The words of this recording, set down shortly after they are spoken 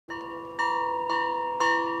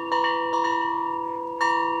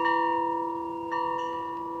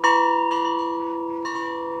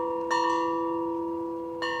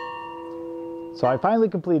So I finally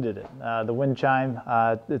completed it, the wind chime.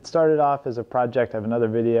 It started off as a project. I have another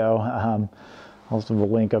video, also a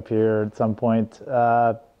link up here at some point,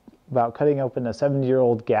 about cutting open a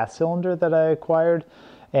 70-year-old gas cylinder that I acquired.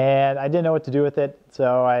 And I didn't know what to do with it,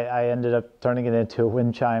 so I ended up turning it into a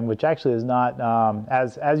wind chime, which actually is not,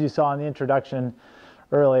 as you saw in the introduction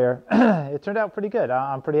earlier, it turned out pretty good.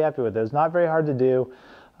 I'm pretty happy with it. It's not very hard to do.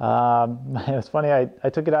 It was funny, I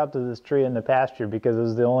took it out to this tree in the pasture because it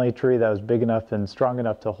was the only tree that was big enough and strong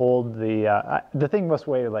enough to hold the thing must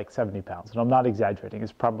weigh like 70 pounds, and I'm not exaggerating.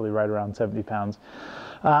 It's probably right around 70 pounds.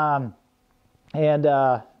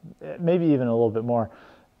 Maybe even a little bit more.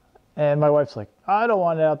 And my wife's like, I don't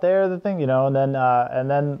want it out there, the thing, you know, and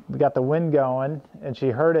then we got the wind going, and she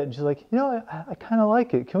heard it, and she's like, you know, I kind of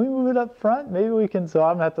like it. Can we move it up front? Maybe we can. So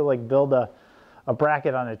I'm gonna have to like build a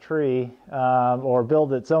bracket on a tree, or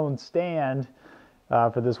build its own stand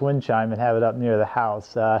for this wind chime and have it up near the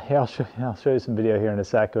house. Here, I'll show you some video here in a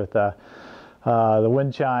sec with the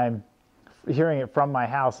wind chime. Hearing it from my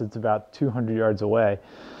house, it's about 200 yards away.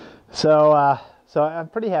 So I'm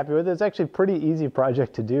pretty happy with it. It's actually a pretty easy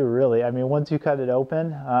project to do, really. I mean, once you cut it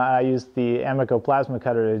open, I used the Amico plasma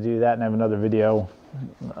cutter to do that, and I have another video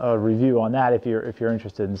review on that if you're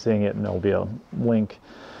interested in seeing it, and there'll be a link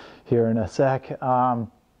here in a sec. So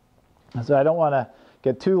I don't want to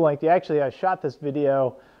get too lengthy. Actually, I shot this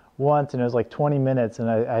video once, and it was like 20 minutes, and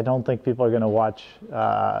I don't think people are going to watch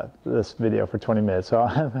this video for 20 minutes. So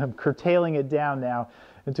I'm curtailing it down now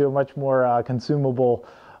into a much more consumable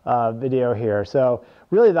video here. So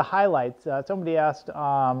really the highlights, somebody asked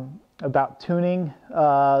about tuning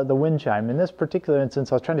the wind chime. In this particular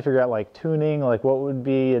instance, I was trying to figure out like tuning, like what would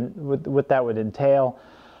be and what that would entail.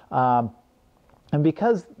 And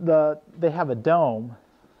because they have a dome,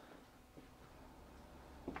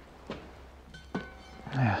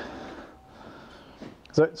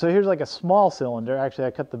 so here's like a small cylinder. Actually,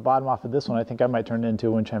 I cut the bottom off of this one. I think I might turn it into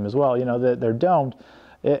a wind chime as well. You know, they're domed.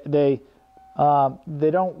 They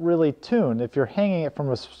don't really tune if you're hanging it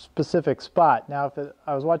from a specific spot. Now,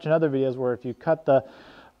 I was watching other videos where if you cut the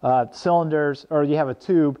cylinders, or you have a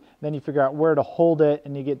tube, then you figure out where to hold it,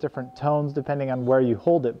 and you get different tones depending on where you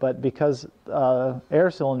hold it. But because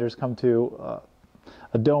air cylinders come to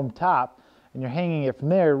a dome top, and you're hanging it from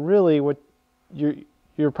there, really what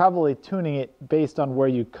you're probably tuning it based on where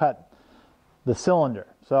you cut the cylinder.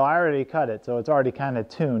 So I already cut it, so it's already kind of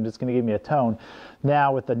tuned. It's going to give me a tone.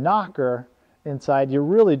 Now with the knocker inside, you're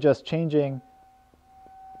really just changing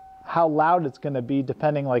how loud it's going to be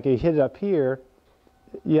depending. Like you hit it up here,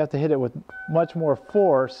 you have to hit it with much more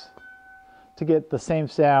force to get the same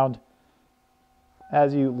sound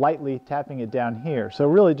as you lightly tapping it down here. So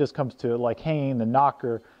it really just comes to like hanging the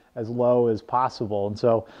knocker as low as possible. And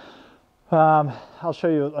so I'll show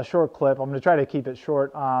you a short clip. I'm going to try to keep it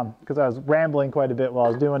short because I was rambling quite a bit while I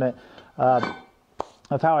was doing it,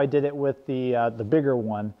 of how I did it with the bigger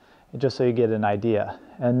one, just so you get an idea.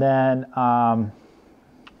 And then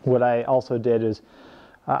what I also did is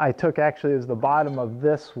I took, actually, it was the bottom of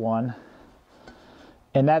this one,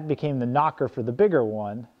 and that became the knocker for the bigger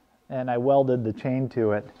one, and I welded the chain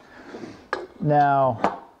to it.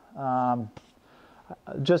 Now,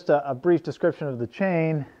 just a brief description of the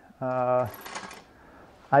chain. I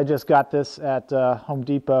just got this at Home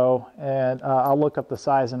Depot, and I'll look up the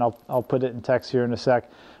size and I'll put it in text here in a sec.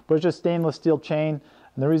 But it's just stainless steel chain.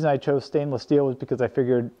 And the reason I chose stainless steel was because I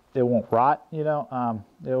figured it won't rot, you know,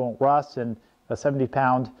 it won't rust, and a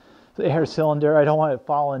 70-pound air cylinder, I don't want it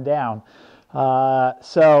falling down.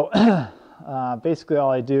 Basically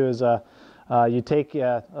all I do is you take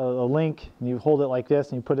a link and you hold it like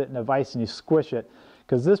this and you put it in a vise and you squish it,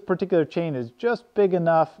 because this particular chain is just big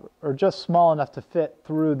enough or just small enough to fit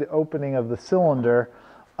through the opening of the cylinder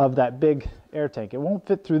of that big air tank. It won't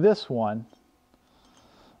fit through this one,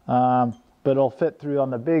 but it'll fit through on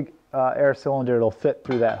the big air cylinder. It'll fit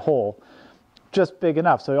through that hole, just big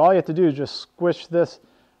enough. So all you have to do is just squish this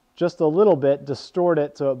just a little bit, distort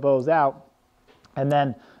it so it bows out, and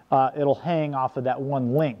then it'll hang off of that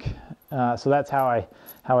one link. So that's how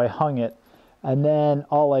I hung it. And then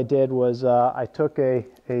all I did was I took a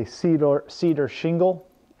cedar shingle,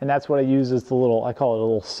 and that's what I use as the little, I call it a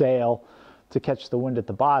little sail to catch the wind at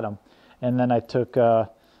the bottom. And then I took a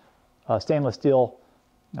stainless steel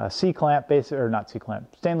C-clamp,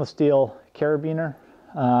 stainless steel carabiner,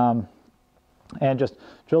 and just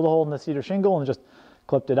drilled a hole in the cedar shingle and just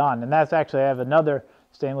clipped it on. And that's actually, I have another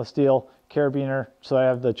stainless steel carabiner, so I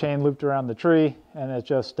have the chain looped around the tree, and it's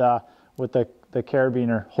just with the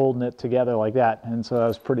carabiner holding it together like that. And so that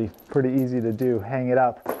was pretty easy to do, hang it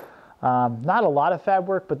up. Not a lot of fab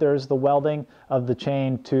work, but there's the welding of the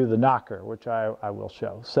chain to the knocker, which I will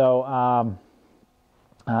show. So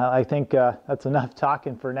I think that's enough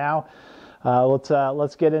talking for now.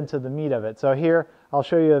 Let's get into the meat of it. So here I'll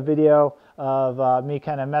show you a video of me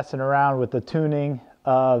kind of messing around with the tuning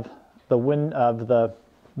of the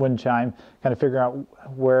wind chime, kind of figuring out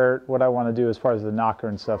what I want to do as far as the knocker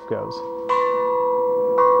and stuff goes.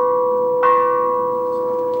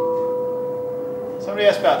 Somebody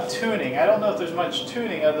asked about tuning. I don't know if there's much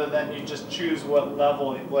tuning other than you just choose what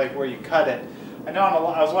level, like where you cut it. I know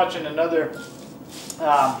I was watching another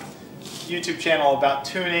YouTube channel about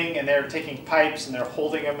tuning, and they're taking pipes and they're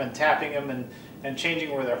holding them and tapping them and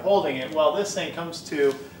changing where they're holding it. Well, this thing comes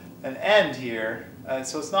to an end here,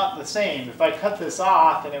 so it's not the same. If I cut this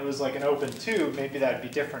off and it was like an open tube, maybe that would be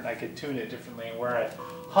different. I could tune it differently and where I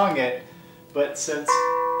hung it. But since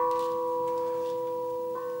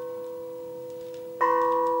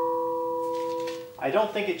I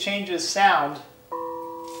don't think it changes sound,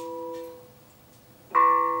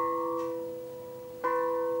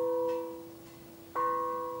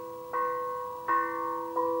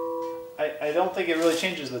 I don't think it really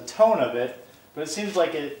changes the tone of it, but it seems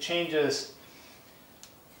like it changes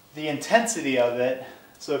the intensity of it.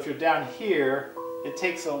 So if you're down here, it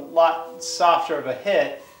takes a lot softer of a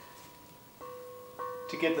hit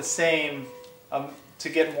to get the same, to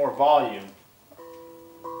get more volume.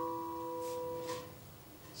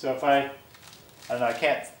 So if I don't know, I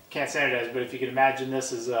can't standardize, but if you can imagine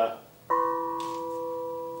this as a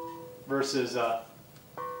versus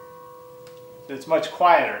it's much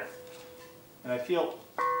quieter. And I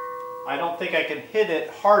don't think I can hit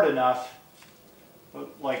it hard enough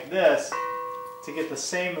like this to get the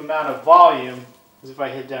same amount of volume as if I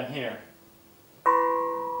hit down here.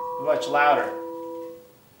 Much louder.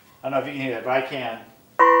 I don't know if you can hear that, but I can.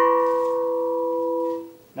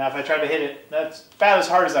 Now if I try to hit it, that's about as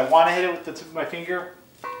hard as I want to hit it with the tip of my finger.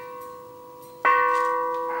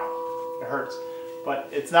 Ow, it hurts. But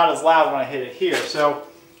it's not as loud when I hit it here. So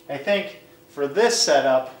I think for this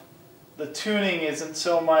setup, the tuning isn't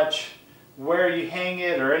so much where you hang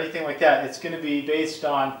it or anything like that. It's going to be based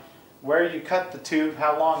on where you cut the tube,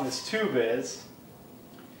 how long this tube is,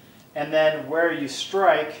 and then where you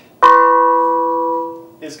strike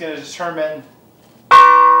is going to determine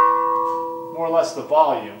more or less the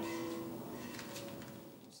volume.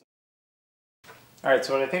 Alright,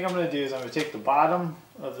 so what I think I'm going to do is I'm going to take the bottom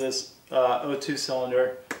of this O2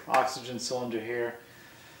 cylinder, oxygen cylinder here.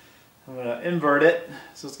 I'm going to invert it,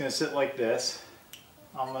 so it's going to sit like this.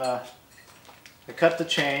 I cut the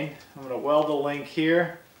chain. I'm going to weld the link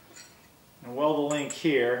here and weld the link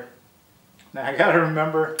here. Now I got to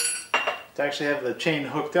remember to actually have the chain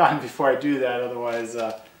hooked on before I do that, otherwise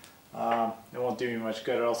it won't do me much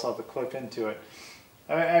good. I also have to clip into it.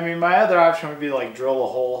 I mean, my other option would be like drill a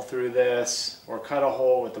hole through this or cut a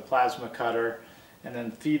hole with the plasma cutter and then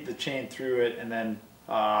feed the chain through it and then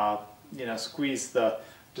you know,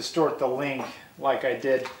 distort the link like I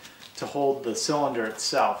did to hold the cylinder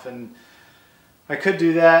itself. And I could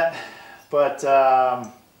do that, but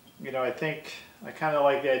you know, I think I kind of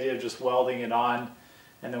like the idea of just welding it on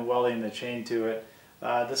and then welding the chain to it.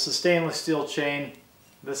 This is stainless steel chain.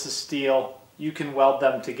 This is steel. You can weld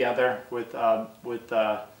them together with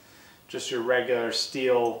just your regular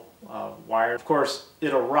steel wire. Of course,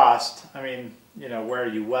 it'll rust. I mean, you know, where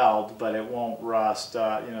you weld, but it won't rust.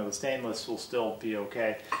 You know, the stainless will still be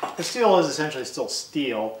okay. The steel is essentially still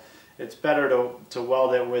steel. It's better to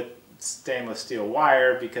weld it with stainless steel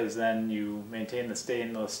wire because then you maintain the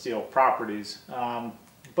stainless steel properties.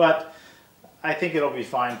 But I think it'll be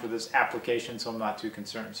fine for this application, so I'm not too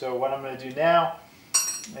concerned. So what I'm going to do now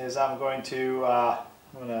is I'm going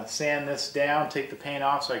to sand this down, take the paint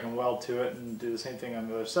off so I can weld to it, and do the same thing on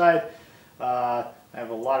the other side. I have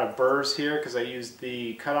a lot of burrs here because I used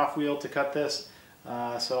the cutoff wheel to cut this,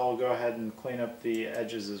 so I'll go ahead and clean up the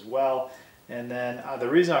edges as well. And then the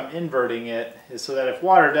reason I'm inverting it is so that if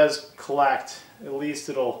water does collect, at least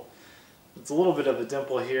it's a little bit of a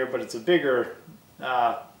dimple here, but it's a bigger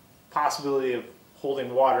possibility of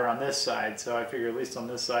holding water on this side. So I figure at least on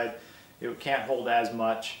this side it can't hold as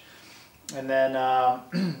much. And then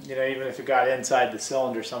you know, even if it got inside the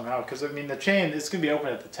cylinder somehow, because I mean the chain, it's going to be open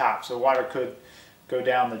at the top, so water could go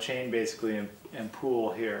down the chain basically and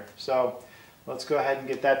pool here. So let's go ahead and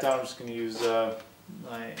get that done. I'm just going to use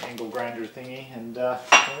my angle grinder thingy and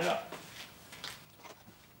clean it up.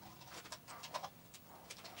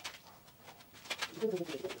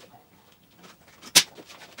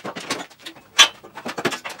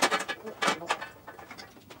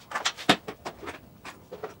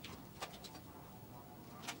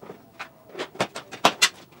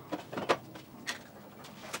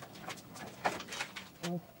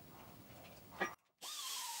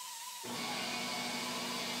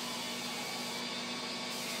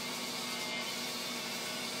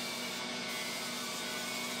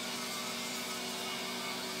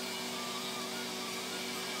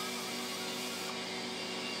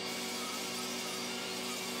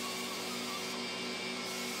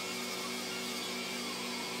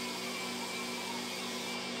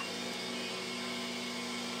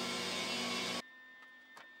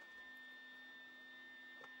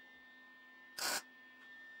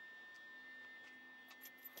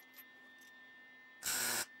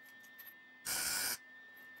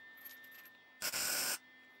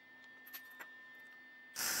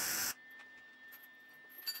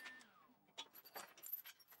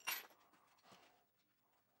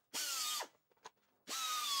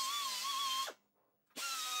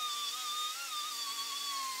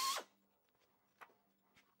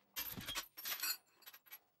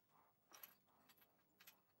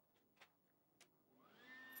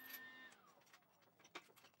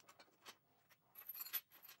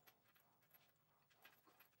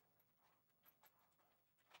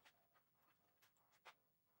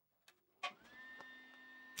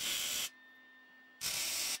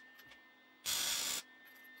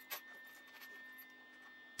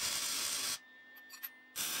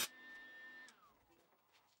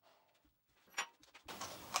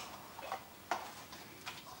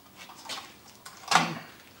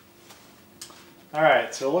 All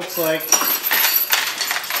right, so it looks like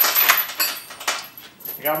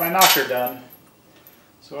I got my knocker done.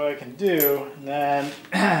 So what I can do, and then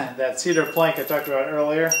that cedar plank I talked about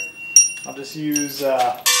earlier, I'll just use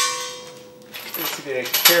basically a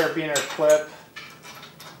carabiner clip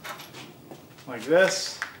like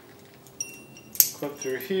this, clip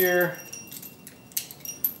through here,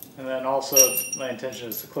 and then also my intention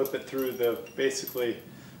is to clip it through basically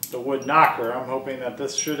the wood knocker. I'm hoping that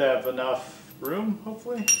this should have enough room,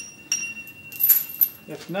 hopefully.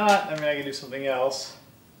 If not, I mean, I can do something else.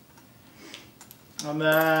 And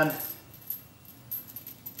then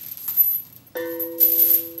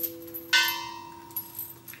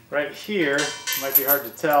right here, it might be hard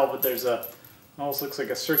to tell, but there's almost looks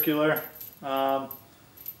like a circular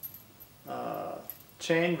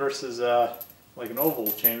chain versus like an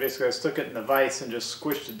oval chain. Basically, I stuck it in the vise and just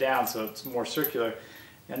squished it down so it's more circular.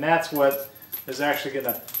 And that's what is actually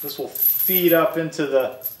this will feed up into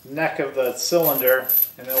the neck of the cylinder,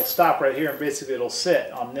 and it'll stop right here, and basically it'll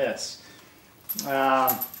sit on this.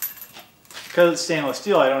 Because it's stainless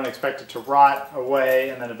steel, I don't expect it to rot away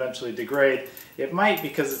and then eventually degrade. It might,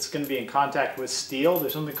 because it's going to be in contact with steel.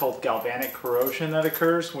 There's something called galvanic corrosion that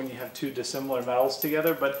occurs when you have two dissimilar metals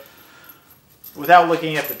together, but without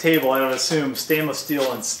looking at the table, I would assume stainless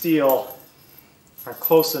steel and steel are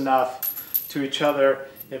close enough to each other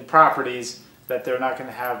in properties that they're not going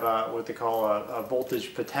to have what they call a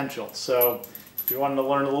voltage potential. So if you wanted to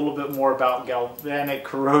learn a little bit more about galvanic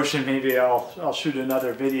corrosion, maybe I'll shoot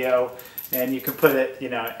another video, and you can put it,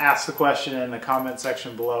 ask the question in the comment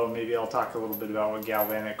section below, and maybe I'll talk a little bit about what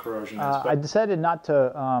galvanic corrosion is. I decided not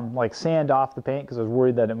to like sand off the paint because I was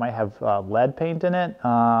worried that it might have lead paint in it.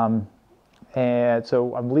 And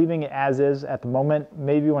so I'm leaving it as is at the moment.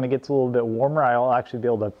 Maybe when it gets a little bit warmer, I'll actually be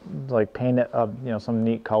able to like paint it up, some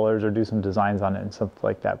neat colors or do some designs on it and stuff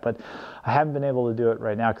like that. But I haven't been able to do it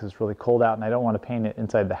right now because it's really cold out, and I don't want to paint it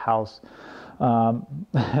inside the house.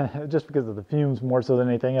 Just because of the fumes more so than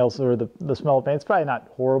anything else, or the smell of paint. It's probably not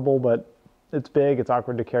horrible, but it's big, it's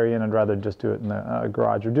awkward to carry in. I'd rather just do it in the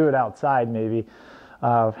garage or do it outside maybe,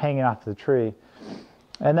 hanging off the tree.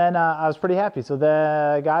 And then I was pretty happy. So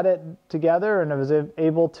then I got it together, and I was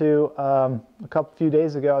able to, a few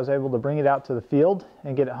days ago, I was able to bring it out to the field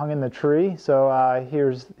and get it hung in the tree. So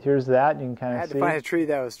here's that. You can kind of see. I had to find a tree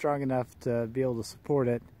that was strong enough to be able to support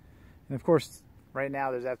it. And of course, right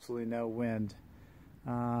now there's absolutely no wind.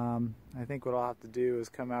 I think what I'll have to do is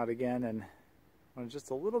come out again and on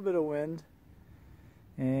just a little bit of wind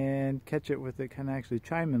and catch it with it kind of actually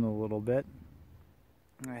chiming a little bit.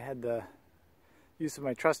 I had the use of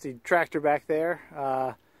my trusty tractor back there,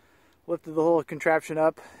 lifted the whole contraption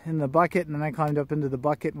up in the bucket, and then I climbed up into the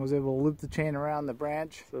bucket and was able to loop the chain around the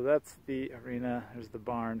branch. So that's the arena, there's the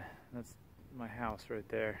barn, that's my house right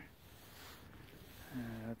there.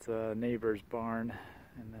 That's a neighbor's barn,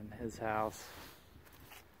 and then his house.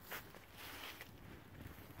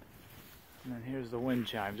 And then here's the wind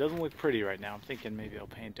chime. Doesn't look pretty right now. I'm thinking maybe I'll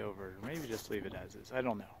paint over it, or maybe just leave it as is. I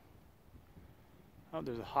don't know. Oh,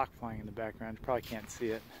 there's a hawk flying in the background. You probably can't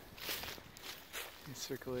see it. He's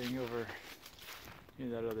circulating over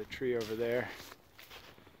that other tree over there.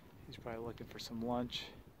 He's probably looking for some lunch.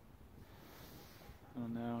 I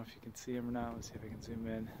don't know if you can see him or not. Let's see if I can zoom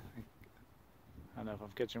in. I don't know if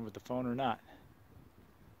I'm catching him with the phone or not.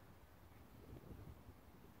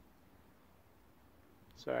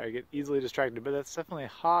 Sorry, I get easily distracted, but that's definitely a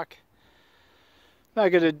hawk. Not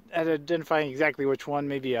good at identifying exactly which one,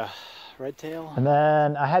 maybe a red tail. And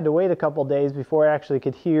then I had to wait a couple days before I actually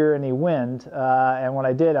could hear any wind, and when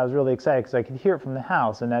I did, I was really excited because I could hear it from the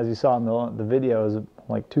house, and as you saw in the video, it was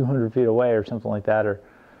like 200 feet away or something like that, or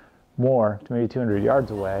more, maybe 200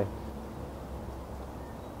 yards away.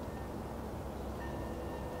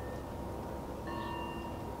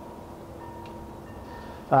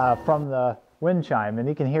 From the wind chime, and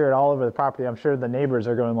you can hear it all over the property. I'm sure the neighbors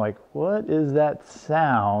are going like, what is that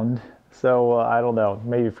sound? So I don't know,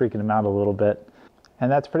 maybe freaking them out a little bit.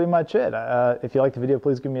 And that's pretty much it. If you liked the video,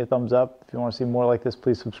 please give me a thumbs up. If you want to see more like this,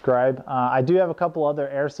 please subscribe. I do have a couple other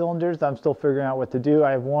air cylinders that I'm still figuring out what to do.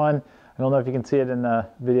 I have one, I don't know if you can see it in the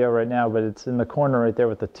video right now, but it's in the corner right there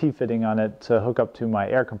with the T-fitting on it to hook up to my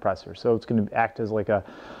air compressor. So it's going to act as like a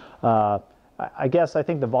I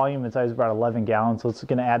think the volume inside is about 11 gallons, so it's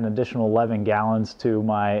going to add an additional 11 gallons to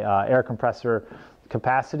my air compressor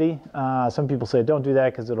capacity. Some people say don't do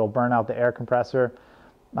that because it'll burn out the air compressor.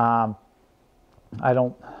 Yeah,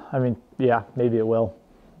 maybe it will.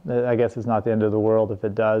 I guess it's not the end of the world if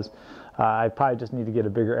it does. I probably just need to get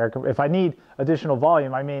a bigger air compressor. If I need additional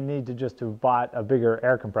volume, I may need to just have bought a bigger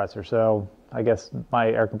air compressor. So I guess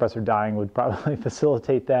my air compressor dying would probably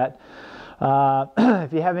facilitate that.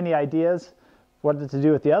 If you have any ideas what to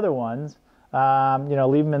do with the other ones, you know,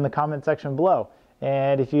 leave them in the comment section below.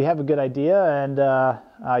 And if you have a good idea and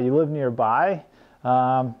you live nearby,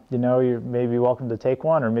 you know, you're maybe welcome to take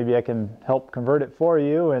one, or maybe I can help convert it for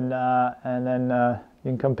you, and then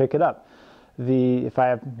you can come pick it up. If I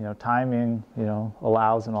have, you know, timing, you know,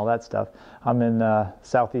 allows and all that stuff. I'm in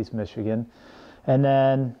Southeast Michigan. And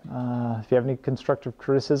then if you have any constructive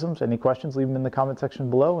criticisms, any questions, leave them in the comment section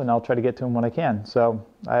below, and I'll try to get to them when I can. So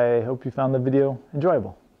I hope you found the video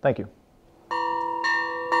enjoyable. Thank you.